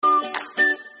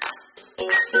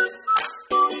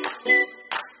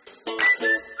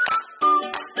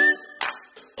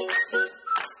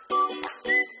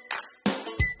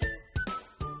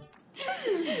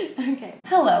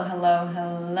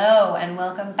Hello, and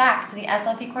welcome back to the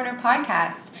SLP Corner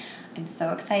podcast. I'm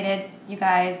so excited, you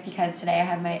guys, because today I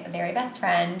have my very best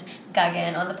friend,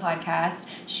 Gagan, on the podcast.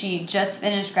 She just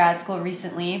finished grad school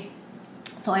recently,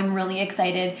 so I'm really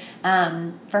excited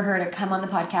for her to come on the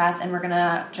podcast, and we're going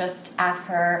to just ask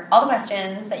her all the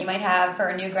questions that you might have for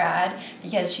a new grad,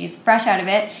 because she's fresh out of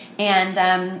it.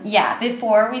 And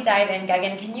before we dive in,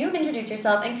 Gagan, can you introduce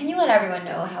yourself, and can you let everyone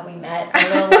know how we met, a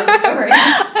little love story?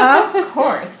 Of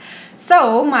course.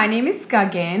 So, my name is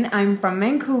Gagan. I'm from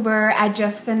Vancouver. I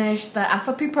just finished the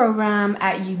SLP program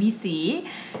at UBC.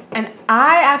 And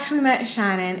I actually met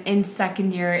Shannon in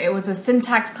second year. It was a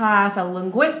syntax class, a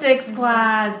linguistics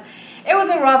class. It was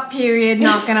a rough period,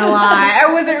 not gonna lie.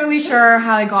 I wasn't really sure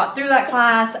how I got through that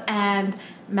class, and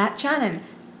met Shannon.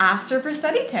 Asked her for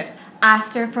study tips.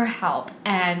 Asked her for help,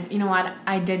 and you know what?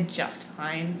 I did just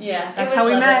fine. Yeah, that's how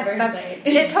we met.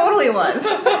 It totally was.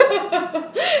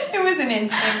 It was an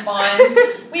instant bond.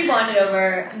 We bonded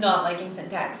over not liking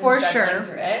syntax and struggling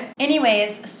through it.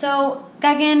 Anyways, so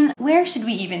Gagan, where should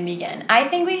we even begin? I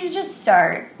think we should just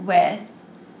start with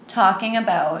talking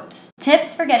about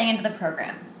tips for getting into the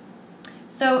program.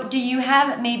 So, do you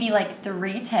have maybe like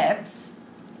 3 tips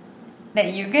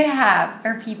that you could have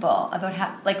for people about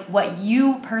how, like, what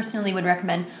you personally would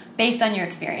recommend based on your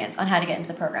experience on how to get into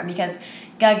the program? Because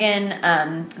Gagan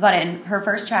got in her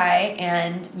first try,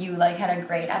 and you had a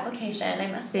great application, I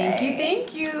must say.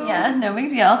 Thank you. Yeah, no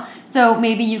big deal. So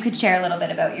maybe you could share a little bit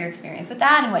about your experience with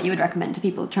that and what you would recommend to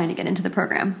people trying to get into the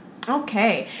program.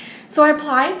 Okay, so I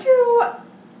applied to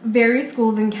various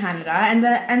schools in Canada, and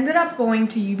then ended up going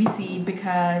to UBC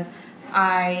because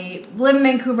I live in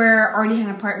Vancouver, already had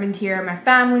an apartment here, my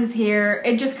family's here.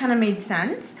 It just kind of made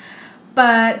sense.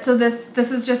 But so this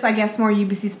is just, I guess, more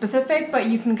UBC specific, but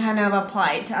you can kind of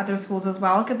apply it to other schools as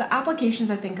well, because the applications,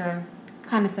 I think, are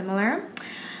kind of similar.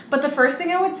 But the first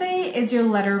thing I would say is your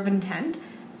letter of intent.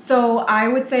 So I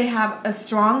would say have a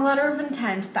strong letter of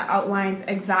intent that outlines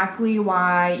exactly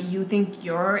why you think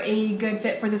you're a good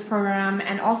fit for this program,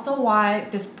 and also why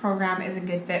this program is a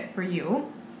good fit for you.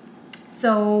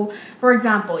 So, for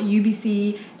example,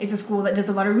 UBC is a school that does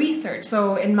a lot of research.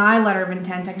 So in my letter of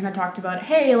intent, I kind of talked about,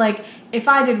 hey, if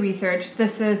I did research,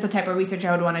 this is the type of research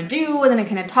I would want to do. And then I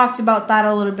kind of talked about that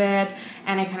a little bit.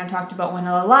 And I kind of talked about one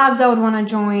of the labs I would want to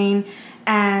join.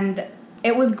 And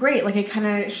it was great. It kind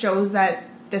of shows that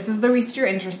this is the research you're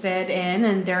interested in.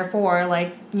 And therefore,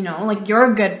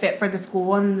 you're a good fit for the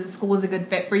school, and the school is a good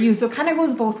fit for you. So it kind of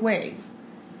goes both ways.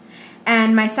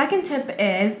 And my second tip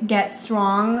is get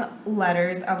strong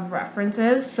letters of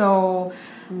references. So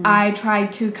I try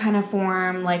to kind of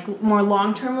form more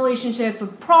long-term relationships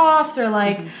with profs or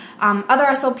other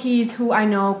SLPs who I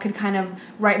know could kind of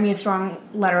write me a strong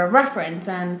letter of reference.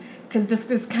 And because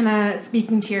this is kind of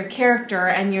speaking to your character,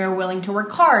 and you're willing to work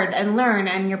hard and learn,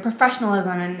 and your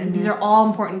professionalism, and these are all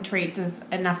important traits as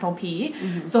an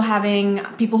SLP. So having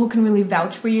people who can really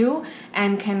vouch for you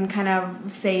and can kind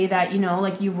of say that,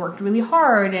 you've worked really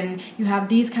hard and you have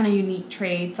these kind of unique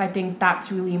traits, I think that's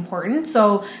really important.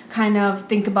 So kind of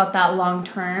think about that long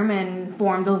term and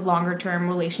form those longer term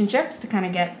relationships to kind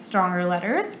of get stronger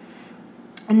letters.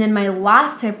 And then my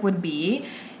last tip would be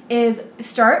is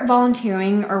start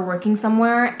volunteering or working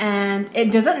somewhere, and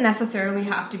it doesn't necessarily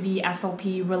have to be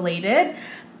SLP related,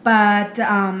 but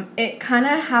it kind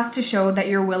of has to show that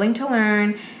you're willing to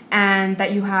learn and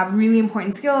that you have really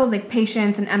important skills like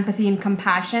patience and empathy and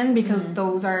compassion, because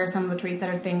those are some of the traits that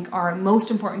I think are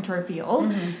most important to our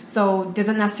field. So it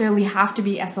doesn't necessarily have to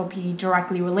be SLP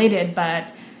directly related,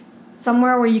 but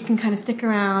somewhere where you can kind of stick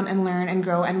around and learn and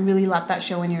grow and really let that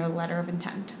show in your letter of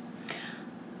intent.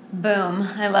 Boom.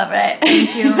 I love it.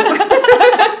 Thank you.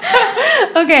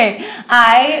 Okay.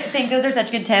 I think those are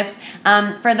such good tips.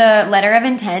 For the letter of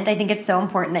intent, I think it's so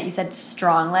important that you said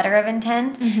strong letter of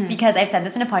intent, because I've said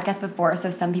this in a podcast before,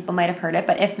 so some people might have heard it,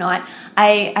 but if not,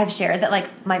 I've shared that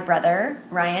my brother,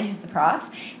 Ryan, who's the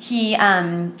prof, he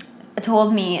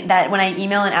told me that when I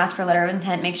email and ask for a letter of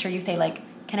intent, make sure you say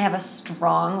can I have a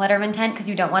strong letter of intent, because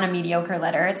you don't want a mediocre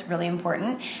letter. It's really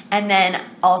important. And then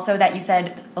also that you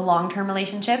said long-term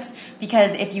relationships,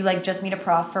 because if you just meet a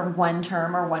prof for one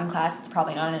term or one class, it's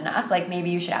probably not enough.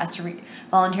 Maybe you should ask to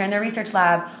volunteer in their research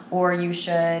lab, or you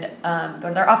should go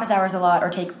to their office hours a lot, or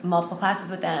take multiple classes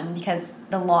with them, because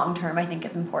the long term I think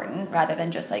is important rather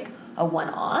than just a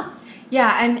one-off.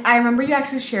 Yeah, and I remember you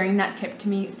actually sharing that tip to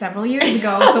me several years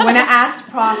ago. So when I asked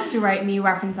profs to write me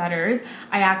reference letters,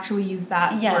 I actually used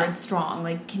that word strong.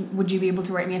 Would you be able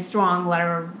to write me a strong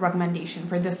letter of recommendation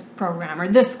for this program or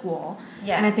this school?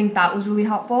 Yeah. And I think that was really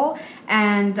helpful.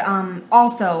 And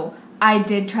also, I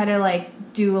did try to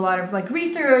like do a lot of like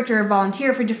research or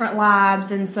volunteer for different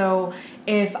labs, and so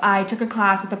if I took a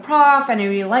class with a prof and I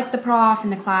really liked the prof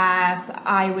in the class,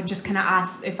 I would just kind of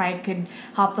ask if I could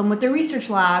help them with their research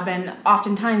lab, and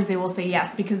oftentimes they will say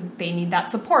yes because they need that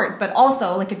support, but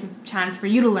also like it's a chance for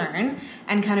you to learn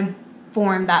and kind of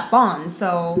form that bond.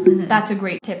 So that's a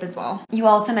great tip as well. You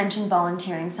also mentioned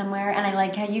volunteering somewhere, and I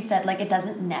like how you said like it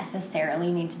doesn't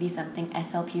necessarily need to be something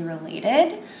SLP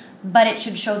related, but it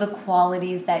should show the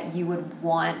qualities that you would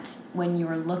want when you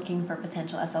were looking for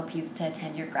potential SLPs to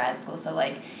attend your grad school. So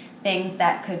like things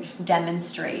that could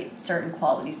demonstrate certain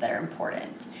qualities that are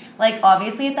important. Like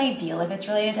obviously it's ideal if it's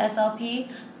related to SLP,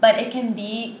 but it can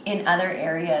be in other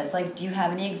areas. Like, do you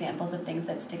have any examples of things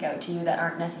that stick out to you that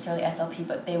aren't necessarily SLP,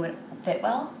 but they would fit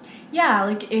well? Yeah,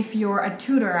 like if you're a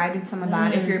tutor, I did some of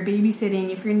that. If you're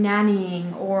babysitting, if you're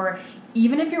nannying, or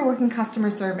even if you're working customer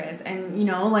service. And, you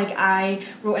know, like I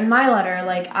wrote in my letter,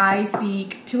 like I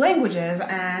speak 2 languages,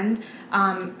 and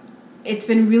it's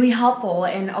been really helpful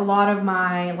in a lot of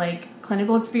my like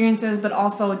clinical experiences, but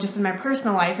also just in my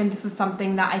personal life. And this is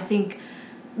something that I think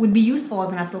would be useful as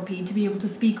an SLP, to be able to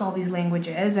speak all these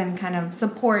languages and kind of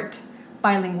support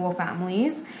bilingual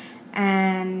families.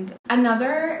 And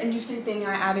another interesting thing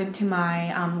I added to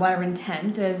my letter of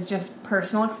intent is just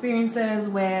personal experiences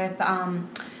with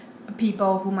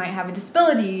people who might have a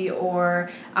disability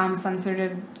or some sort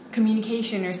of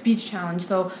communication or speech challenge.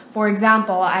 So, for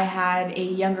example, I had a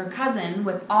younger cousin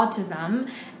with autism,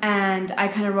 and I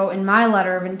kind of wrote in my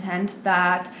letter of intent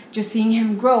that just seeing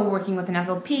him grow working with an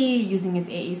SLP, using his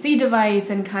AAC device,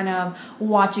 and kind of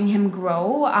watching him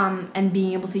grow and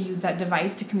being able to use that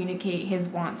device to communicate his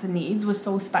wants and needs was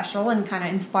so special and kind of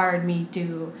inspired me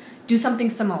to do something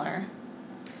similar.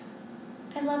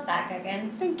 I love that,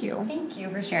 Gagan. Thank you. Thank you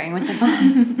for sharing with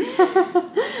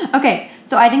us. Okay,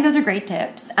 so I think those are great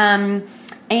tips. And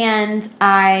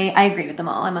I agree with them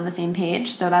all. I'm on the same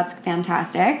page, so that's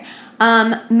fantastic.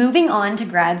 Moving on to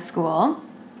grad school,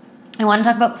 I want to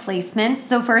talk about placements.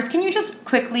 So first, can you just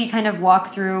quickly kind of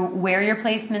walk through where your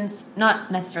placements,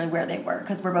 not necessarily where they were,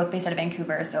 because we're both based out of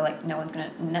Vancouver, so like no one's going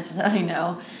to necessarily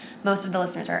know. Most of the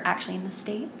listeners are actually in the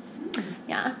States.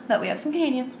 Yeah, but we have some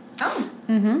Canadians. Oh.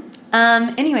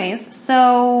 Anyways,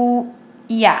 so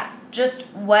yeah, just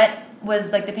what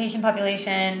was like the patient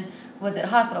population? Was it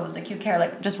hospital? Was it acute care?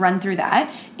 Like just run through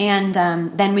that. And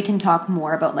then we can talk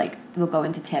more about like, we'll go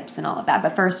into tips and all of that.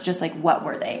 But first, just like what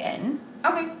were they in?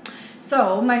 Okay.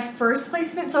 So my first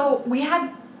placement, so we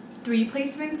had 3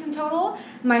 placements in total.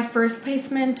 My first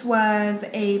placement was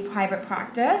a private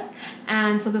practice,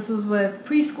 and so this was with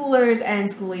preschoolers and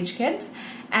school-age kids.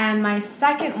 And my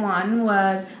second one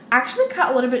was actually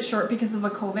cut a little bit short because of a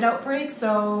COVID outbreak,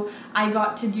 so I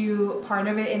got to do part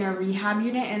of it in a rehab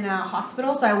unit in a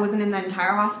hospital, so I wasn't in the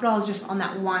entire hospital, I was just on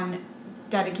that one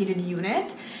dedicated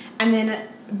unit. And then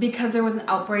because there was an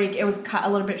outbreak, it was cut a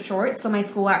little bit short, so my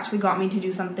school actually got me to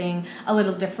do something a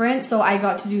little different. So I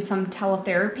got to do some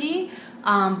teletherapy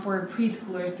for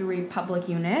preschoolers through a public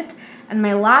unit. And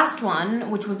my last one,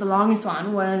 which was the longest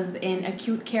one, was in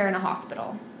acute care in a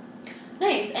hospital.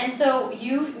 Nice. And so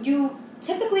you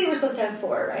typically were supposed to have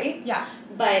 4, right? Yeah.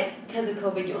 But because of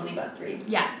COVID, you only got 3.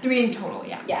 Yeah, 3 in total,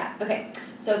 yeah. Yeah, okay.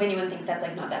 So if anyone thinks that's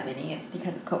like not that many, it's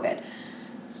because of COVID.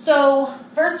 So,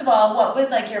 first of all, what was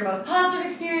like your most positive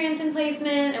experience in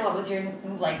placement, and what was your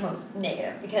like most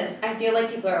negative? Because I feel like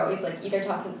people are always like either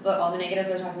talking about all the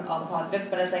negatives or talking about all the positives,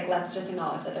 but it's like let's just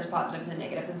acknowledge that there's positives and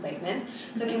negatives in placements.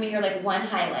 So can we hear like one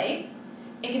highlight?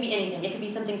 It could be anything. It could be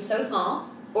something so small,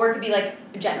 or it could be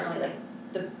like generally like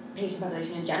the patient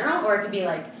population in general, or it could be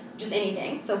like just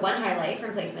anything. So one highlight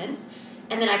from placements.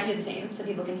 And then I can do the same, so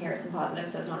people can hear some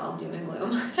positives, so it's not all doom and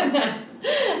gloom.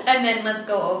 and then let's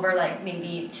go over, like,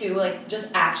 maybe 2, like, just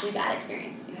actually bad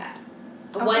experiences you had.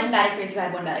 Okay. One bad experience you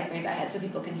had, one bad experience I had, so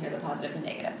people can hear the positives and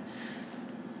negatives.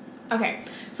 Okay,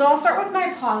 so I'll start with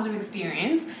my positive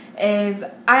experience. Is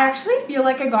I actually feel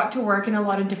like I got to work in a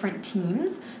lot of different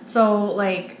teams. So,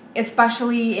 like,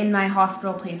 especially in my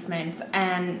hospital placements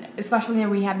and especially in the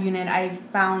rehab unit, I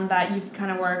found that you can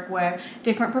kind of work with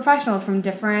different professionals from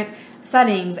different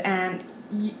settings, and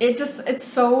it's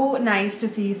so nice to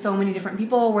see so many different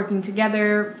people working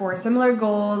together for similar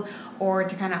goals or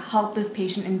to kind of help this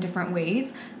patient in different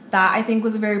ways. That I think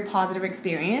was a very positive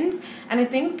experience. And I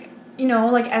think, you know,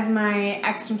 like as my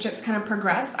externships kind of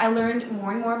progressed, I learned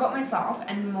more and more about myself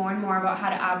and more about how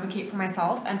to advocate for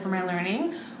myself and for my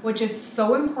learning, which is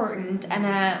so important,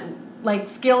 and like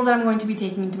skills that I'm going to be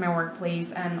taking into my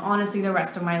workplace and honestly the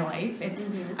rest of my life. It's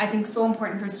I think so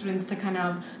important for students to kind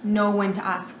of know when to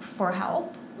ask for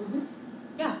help.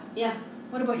 Yeah.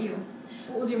 What about you?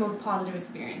 What was your most positive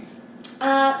experience?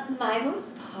 My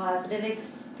most positive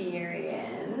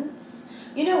experience.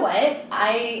 You know what?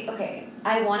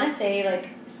 I want to say, like,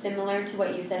 similar to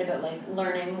what you said about, like,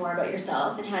 learning more about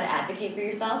yourself and how to advocate for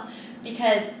yourself,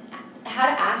 because how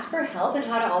to ask for help and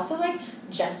how to also, like,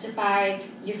 justify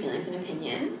your feelings and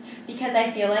opinions, because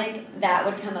I feel like that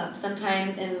would come up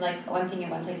sometimes in, like, I'm thinking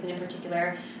of one placement in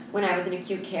particular, when I was in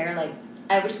acute care, like,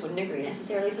 I just wouldn't agree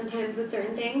necessarily sometimes with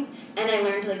certain things, and I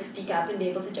learned to, like, speak up and be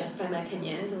able to justify my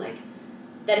opinions, and, like,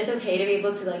 that it's okay to be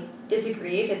able to, like,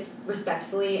 disagree if it's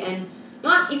respectfully, and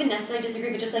not even necessarily disagree,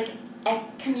 but just, like,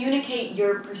 communicate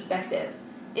your perspective,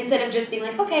 instead of just being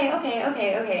like, okay,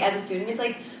 as a student. It's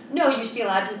like, no, you should be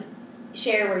allowed to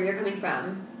share where you're coming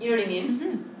from. You know what I mean?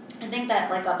 Mm-hmm. I think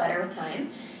that, like, got better with time.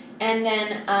 And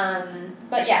then,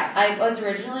 but yeah, I was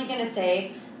originally going to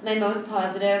say my most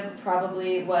positive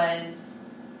probably was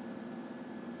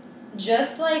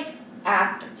just, like,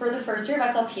 for the first year of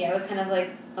SLP, I was kind of like,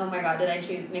 oh my god, did I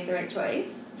make the right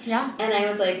choice? Yeah. And I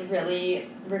was, like, really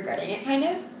regretting it, kind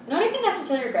of. Not even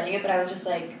necessarily regretting it, but I was just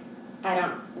like, I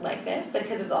don't like this, but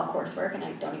because it was all coursework and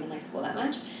I don't even like school that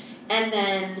much. And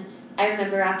then I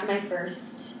remember after my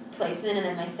first placement and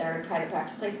then my third private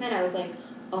practice placement, I was like,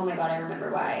 oh my god, I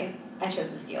remember why I chose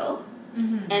this field.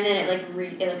 Mm-hmm. And then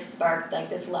it sparked, like,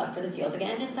 this love for the field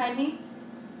again inside me.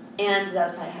 And that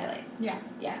was probably a highlight. Yeah.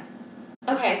 Yeah.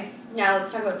 Okay, now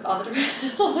let's talk about all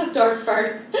the dark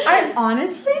parts. I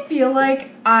honestly feel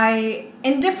like I,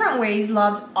 in different ways,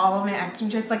 loved all of my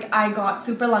externships. Like, I got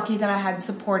super lucky that I had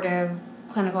supportive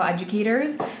clinical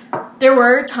educators. There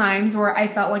were times where I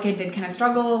felt like I did kind of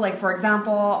struggle. Like, for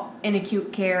example, in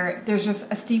acute care, there's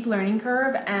just a steep learning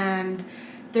curve, and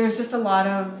there's just a lot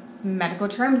of medical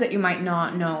terms that you might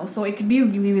not know. So it could be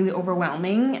really, really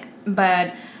overwhelming,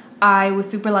 but I was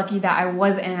super lucky that I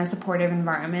was in a supportive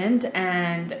environment,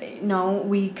 and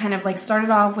we kind of, like,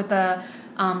 started off with a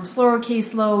slower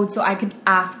caseload, so I could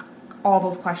ask all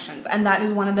those questions. And that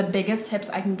is one of the biggest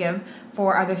tips I can give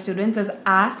for other students, is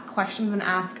ask questions, and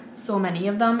ask so many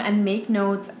of them, and make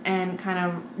notes and kind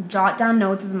of jot down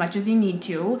notes as much as you need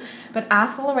to, but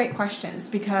ask all the right questions,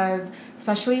 because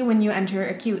especially when you enter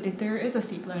acute, there is a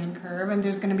steep learning curve, and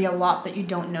there's going to be a lot that you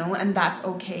don't know, and that's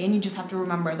okay, and you just have to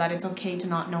remember that it's okay to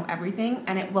not know everything,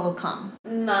 and it will come.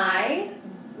 My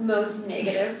most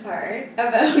negative part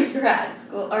about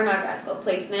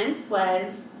placements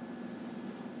was,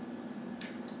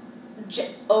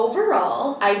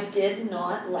 overall, I did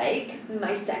not like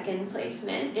my second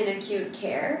placement in acute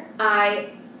care.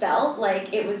 I felt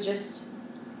like it was just,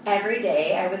 every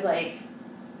day I was like,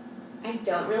 I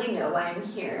don't really know why I'm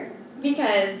here,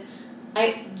 because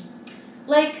I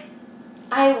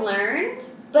learned,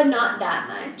 but not that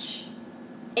much,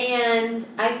 and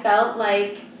I felt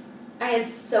like I had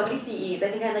so many CEs.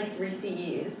 I think I had, like, 3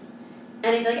 CEs,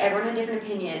 and I feel like everyone had different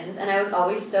opinions, and I was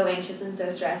always so anxious and so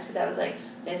stressed, because I was like,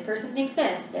 this person thinks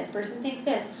this person thinks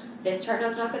this chart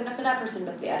note's not good enough for that person,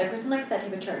 but the other person likes that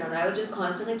type of chart note, and I was just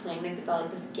constantly playing, like, felt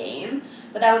like this game,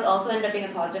 but that was also ended up being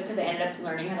a positive, because I ended up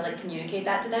learning how to, like, communicate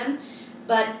that to them.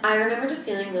 But I remember just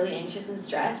feeling really anxious and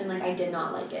stressed, and, like, I did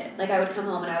not like it. Like, I would come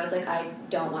home and I was like, I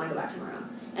don't want to go back tomorrow.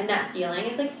 And that feeling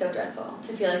is, like, so dreadful,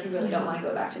 to feel like you really don't want to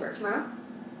go back to work tomorrow.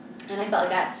 And I felt like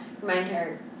that for my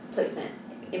entire placement,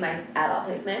 in my adult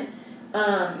placement.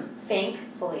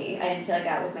 Thankfully, I didn't feel like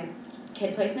that with my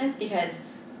kid placements, because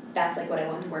that's, like, what I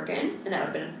wanted to work in, and that would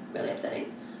have been really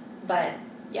upsetting. But,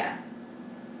 yeah.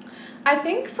 I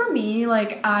think for me,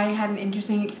 like, I had an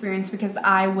interesting experience because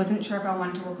I wasn't sure if I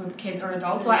wanted to work with kids or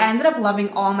adults, so I ended up loving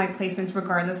all my placements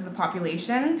regardless of the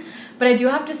population. But I do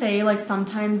have to say, like,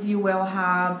 sometimes you will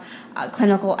have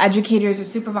clinical educators or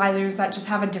supervisors that just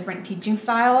have a different teaching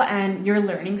style, and your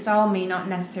learning style may not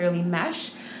necessarily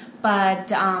mesh.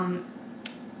 But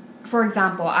for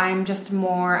example, I'm just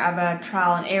more of a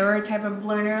trial and error type of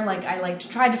learner. Like, I like to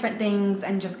try different things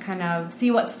and just kind of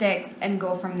see what sticks and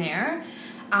go from there.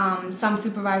 Some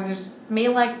supervisors may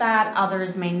like that,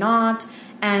 others may not,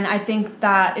 and I think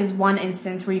that is one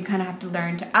instance where you kind of have to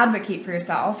learn to advocate for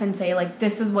yourself and say, like,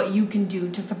 this is what you can do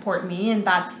to support me, and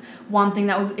that's one thing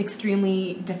that was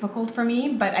extremely difficult for me,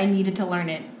 but I needed to learn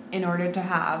it in order to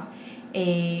have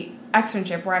a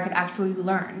externship where I could actually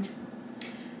learn.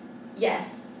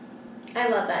 Yes. I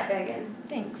love that, Gagan.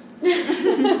 Thanks.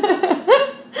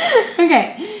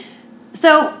 Okay.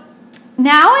 So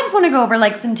now I just want to go over,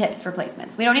 like, some tips for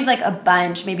placements. We don't need, like, a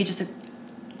bunch, maybe just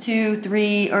 2,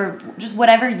 3, or just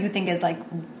whatever you think is, like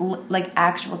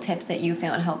actual tips that you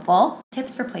found helpful.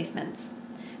 Tips for placements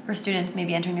for students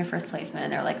maybe entering their first placement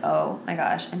and they're like, oh my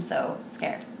gosh, I'm so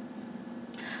scared.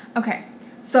 Okay,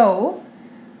 so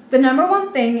the number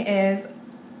one thing is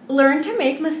learn to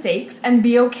make mistakes and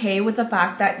be okay with the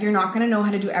fact that you're not going to know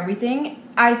how to do everything.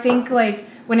 I think, like,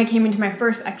 when I came into my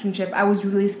first externship, I was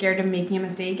really scared of making a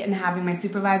mistake and having my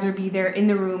supervisor be there in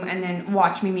the room and then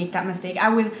watch me make that mistake. I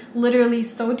was literally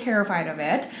so terrified of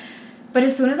it. But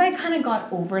as soon as I kind of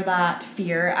got over that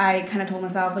fear, I kind of told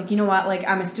myself, like, you know what, like,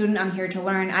 I'm a student, I'm here to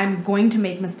learn, I'm going to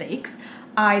make mistakes.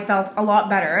 I felt a lot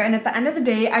better. And at the end of the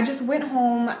day, I just went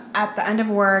home at the end of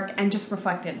work and just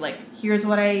reflected, like, here's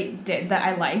what I did that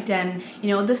I liked, and, you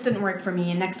know, this didn't work for me,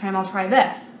 and next time I'll try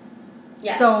this.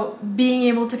 Yeah. So being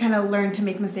able to kind of learn to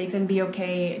make mistakes and be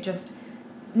okay, just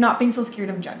not being so scared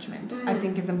of judgment, I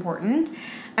think is important.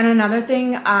 And another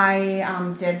thing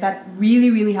I did that really,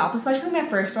 really helped, especially my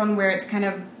first one, where it's kind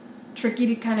of tricky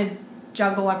to kind of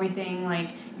juggle everything,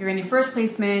 like, you're in your first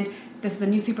placement, this is a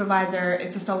new supervisor,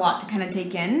 it's just a lot to kind of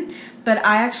take in. But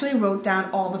I actually wrote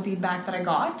down all the feedback that I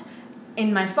got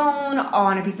in my phone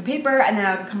on a piece of paper, and then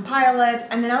I would compile it,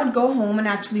 and then I would go home and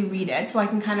actually read it so I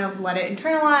can kind of let it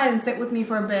internalize and sit with me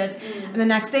for a bit. And the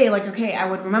next day, like, okay, I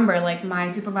would remember, like, my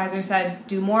supervisor said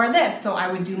do more of this, so I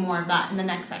would do more of that in the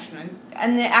next session.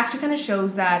 And it actually kind of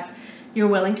shows that you're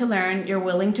willing to learn, you're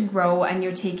willing to grow, and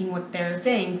you're taking what they're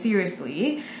saying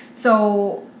seriously.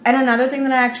 So, and another thing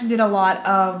that I actually did a lot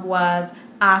of was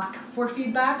ask for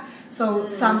feedback. So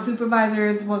some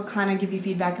supervisors will kind of give you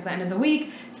feedback at the end of the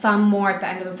week, some more at the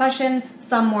end of the session,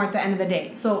 some more at the end of the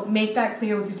day. So make that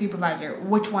clear with your supervisor.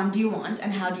 Which one do you want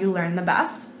and how do you learn the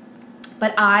best?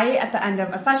 But at the end of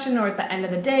a session or at the end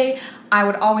of the day, I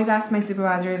would always ask my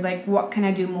supervisors, like, what can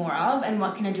I do more of and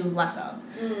what can I do less of?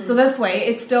 So this way,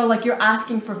 it's still like you're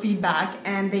asking for feedback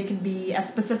and they can be as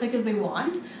specific as they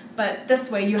want. But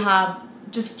this way you have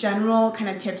just general kind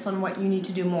of tips on what you need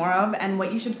to do more of and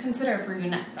what you should consider for your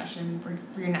next session,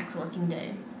 for your next working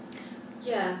day.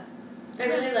 Yeah, I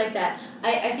really like that.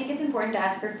 I think it's important to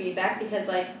ask for feedback because,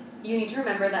 like, you need to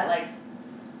remember that, like,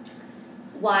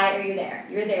 why are you there?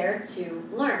 You're there to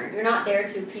learn. You're not there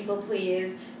to people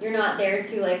please. You're not there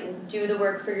to, like, do the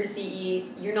work for your CE.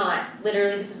 You're not,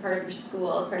 literally, this is part of your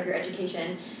school, it's part of your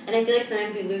education. And I feel like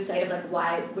sometimes we lose sight of, like,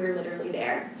 why we're literally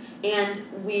there. And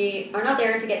we are not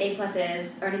there to get A+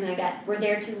 or anything like that. We're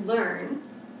there to learn.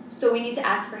 So we need to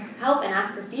ask for help and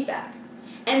ask for feedback.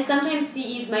 And sometimes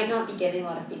CEs might not be giving a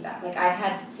lot of feedback. Like, I've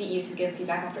had CEs who give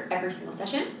feedback after every single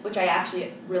session, which I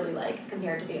actually really liked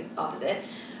compared to the opposite.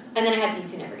 And then I had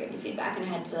CEs who never gave you feedback, and I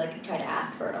had to, like, try to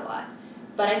ask for it a lot.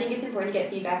 But I think it's important to get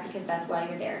feedback because that's why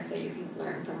you're there, so you can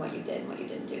learn from what you did and what you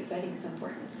didn't do. So I think it's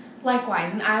important.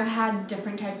 Likewise, and I've had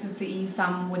different types of CEs.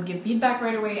 Some would give feedback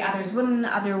right away, others wouldn't.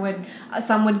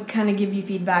 Some would kind of give you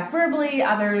feedback verbally,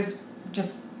 others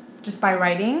just by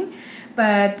writing.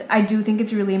 But I do think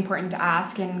it's really important to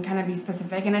ask and kind of be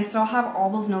specific. And I still have all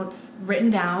those notes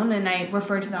written down, and I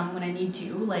refer to them when I need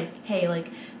to. Like, hey, like,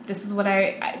 this is what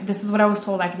I was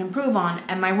told I can improve on.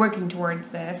 Am I working towards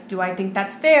this? Do I think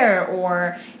that's fair?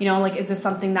 Or, you know, like, is this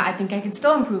something that I think I can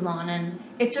still improve on? And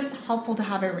it's just helpful to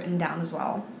have it written down as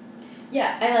well.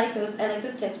 Yeah, I like those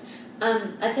tips.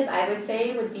 A tip I would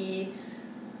say would be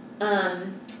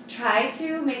try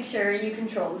to make sure you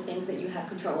control the things that you have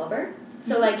control over.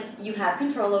 So, like, you have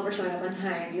control over showing up on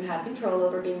time, you have control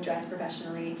over being dressed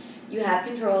professionally, you have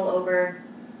control over,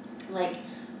 like,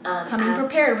 coming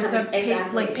prepared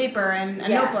with paper and a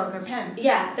notebook or pen.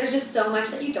 Yeah, there's just so much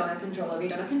that you don't have control over. You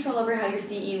don't have control over how your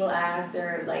CE will act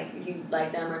or, like, if you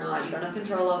like them or not. You don't have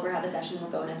control over how the session will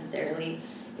go necessarily.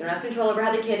 You don't have control over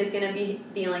how the kid is going to be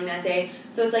feeling that day.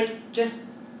 So it's like, just,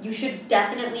 you should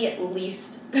definitely at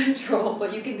least control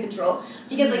what you can control.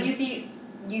 Because, like, you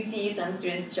see some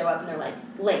students show up and they're, like,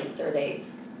 late, or they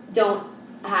don't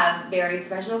have very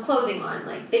professional clothing on.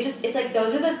 Like, it's like,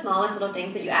 those are the smallest little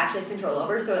things that you actually have control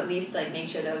over, so at least, like, make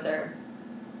sure those are,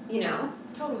 you know,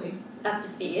 totally up to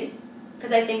speed.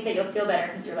 Because I think that you'll feel better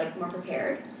because you're, like, more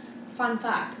prepared. Fun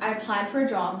fact, I applied for a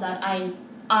job that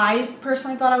I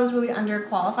personally thought I was really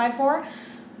underqualified for,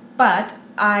 but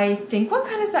I think what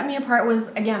kind of set me apart was,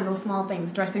 again, those small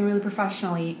things. Dressing really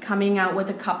professionally, coming out with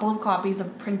a couple of copies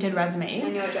of printed resumes.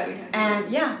 I know what job you're talking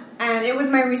about. Yeah, and it was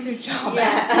my research job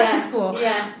at school.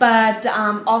 Yeah. But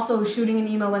also shooting an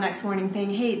email the next morning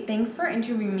saying, hey, thanks for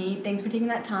interviewing me, thanks for taking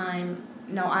that time.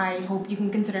 No, I hope you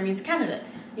can consider me as a candidate.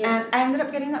 Yeah. And I ended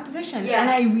up getting that position. Yeah. And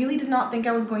I really did not think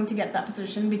I was going to get that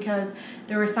position because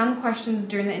there were some questions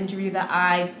during the interview that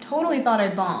I totally thought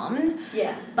I bombed.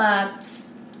 Yeah. But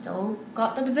still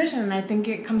got the position, and I think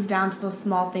it comes down to those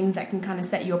small things that can kind of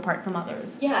set you apart from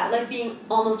others. Yeah, like being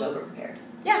almost over-prepared.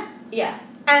 Yeah. Yeah.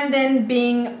 And then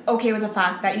being okay with the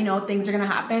fact that, you know, things are going to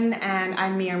happen and I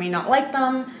may or may not like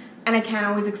them, and I can't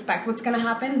always expect what's going to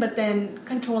happen, but then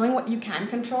controlling what you can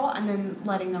control and then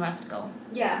letting the rest go.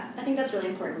 Yeah, I think that's really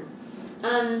important.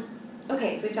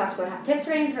 Okay, so we've talked about tips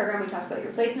for writing the program, we talked about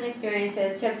your placement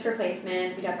experiences, tips for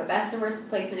placement, we talked about best and worst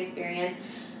placement experience.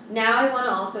 Now I want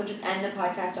to also just end the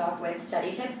podcast off with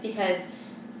study tips, because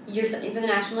you're studying for the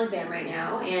national exam right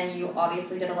now, and you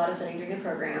obviously did a lot of studying during the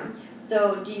program.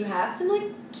 So do you have some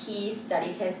like key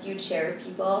study tips you'd share with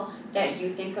people that you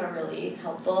think are really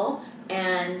helpful,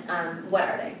 and what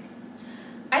are they?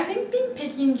 I think being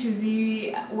picky and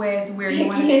choosy with where you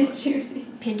want to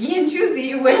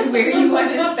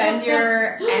spend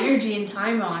your energy and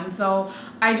time on. So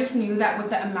I just knew that with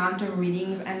the amount of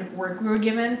readings and work we were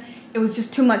given, it was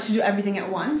just too much to do everything at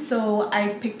once. So I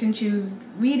picked and chose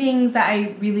readings that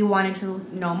I really wanted to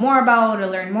know more about or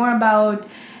learn more about,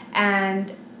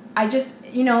 and I just,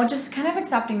 just kind of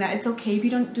accepting that it's okay if you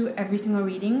don't do every single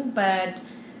reading, but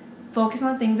focus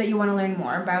on the things that you want to learn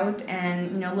more about,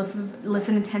 and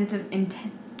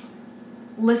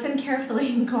listen carefully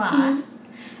in class.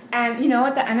 And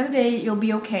at the end of the day, you'll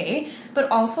be okay.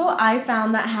 But also, I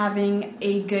found that having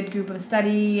a good group of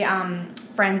study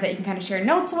friends that you can kind of share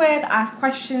notes with, ask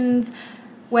questions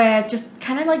with, just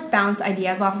kind of like bounce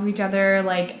ideas off of each other,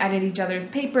 like edit each other's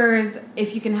papers.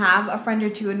 If you can have a friend or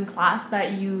two in class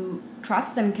that you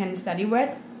trust and can study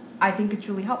with, I think it's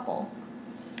really helpful.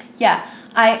 Yeah,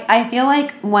 I feel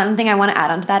like one thing I want to add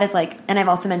on to that is and I've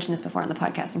also mentioned this before on the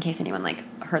podcast in case anyone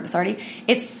heard this already,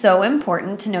 it's so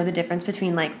important to know the difference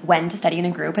between when to study in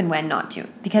a group and when not to.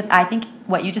 Because I think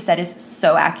what you just said is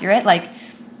so accurate.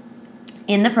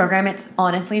 In the program, it's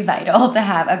honestly vital to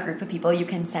have a group of people you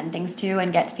can send things to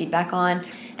and get feedback on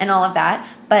and all of that.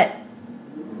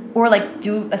 Or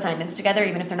do assignments together,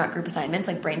 even if they're not group assignments,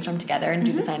 brainstorm together and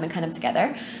do the assignment kind of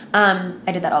together.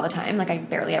 I did that all the time. I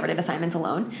barely ever did assignments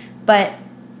alone. But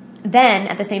then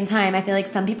at the same time, I feel like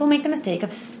some people make the mistake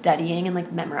of studying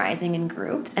and memorizing in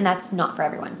groups, and that's not for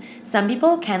everyone. Some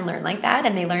people can learn like that,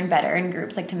 and they learn better in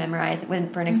groups, to memorize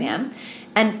for an exam.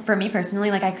 And for me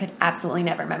personally, I could absolutely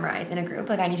never memorize in a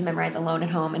group. I need to memorize alone at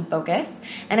home and focus.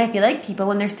 And I feel like people,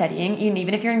 when they're studying,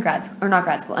 even if you're in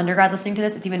undergrad listening to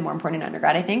this, it's even more important in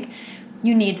undergrad, I think.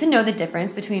 You need to know the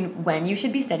difference between when you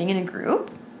should be studying in a group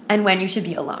and when you should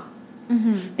be alone.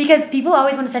 Mm-hmm. Because people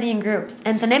always want to study in groups,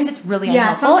 and sometimes it's really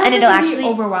unhelpful, and it'll actually be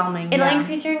overwhelming. It'll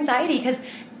increase your anxiety, because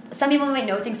some people might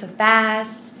know things so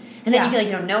fast, and then you feel like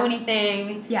you don't know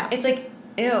anything. Yeah, it's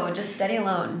ew, just study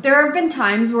alone. There have been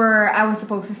times where I was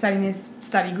supposed to study in this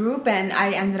study group, and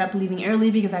I ended up leaving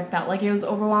early because I felt like it was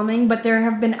overwhelming. But there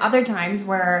have been other times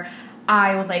where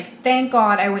I was thank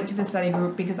God I went to the study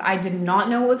group, because I did not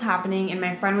know what was happening, and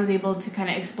my friend was able to kind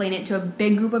of explain it to a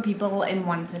big group of people in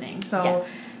one sitting. So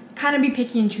kind of be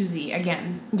picky and choosy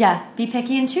again. Yeah, be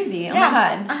picky and choosy. Oh my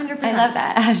God. 100%. I love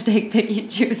that. Hashtag picky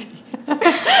and choosy.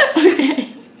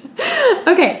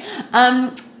 Okay.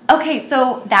 Okay,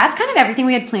 so that's kind of everything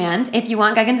we had planned. If you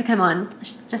want Gagan to come on,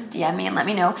 just DM me and let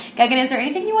me know. Gagan, is there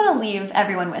anything you want to leave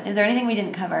everyone with? Is there anything we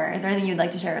didn't cover? Is there anything you'd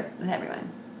like to share with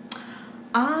everyone?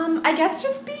 I guess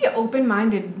just be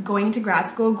open-minded going into grad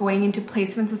school, going into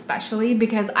placements especially,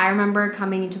 because I remember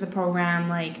coming into the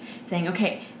program saying,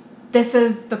 okay, this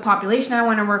is the population I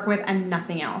want to work with and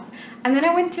nothing else. And then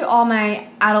I went to all my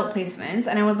adult placements,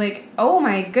 and I was like, oh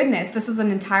my goodness, this is an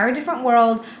entire different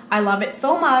world. I love it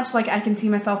so much. I can see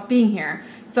myself being here.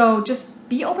 So just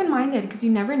be open-minded, because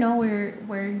you never know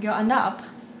where you'll end up.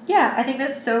 Yeah, I think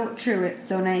that's so true. It's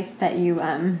so nice that you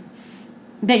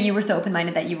were so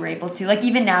open-minded that you were able to.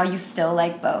 Even now, you still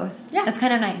like both. Yeah. That's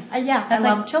kind of nice. Yeah, I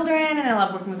love children, and I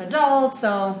love working with adults,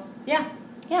 so yeah.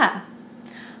 Yeah.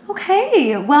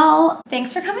 Okay, well,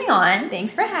 thanks for coming on.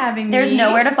 Thanks for having me. There's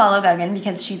nowhere to follow Gagan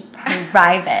because she's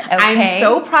private, okay? I'm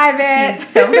so private. She's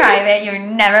so private, you're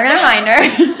never going to find her.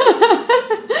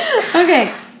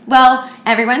 Okay, well,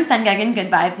 everyone send Gagan good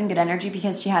vibes and good energy,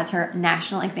 because she has her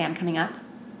national exam coming up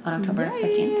on October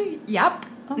 15th. Yep,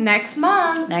 next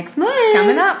month.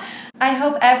 Coming up. I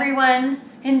hope everyone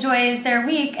enjoys their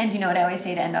week, and you know what I always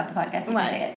say to end off the podcast? You can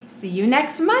say it. See you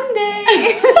next Monday.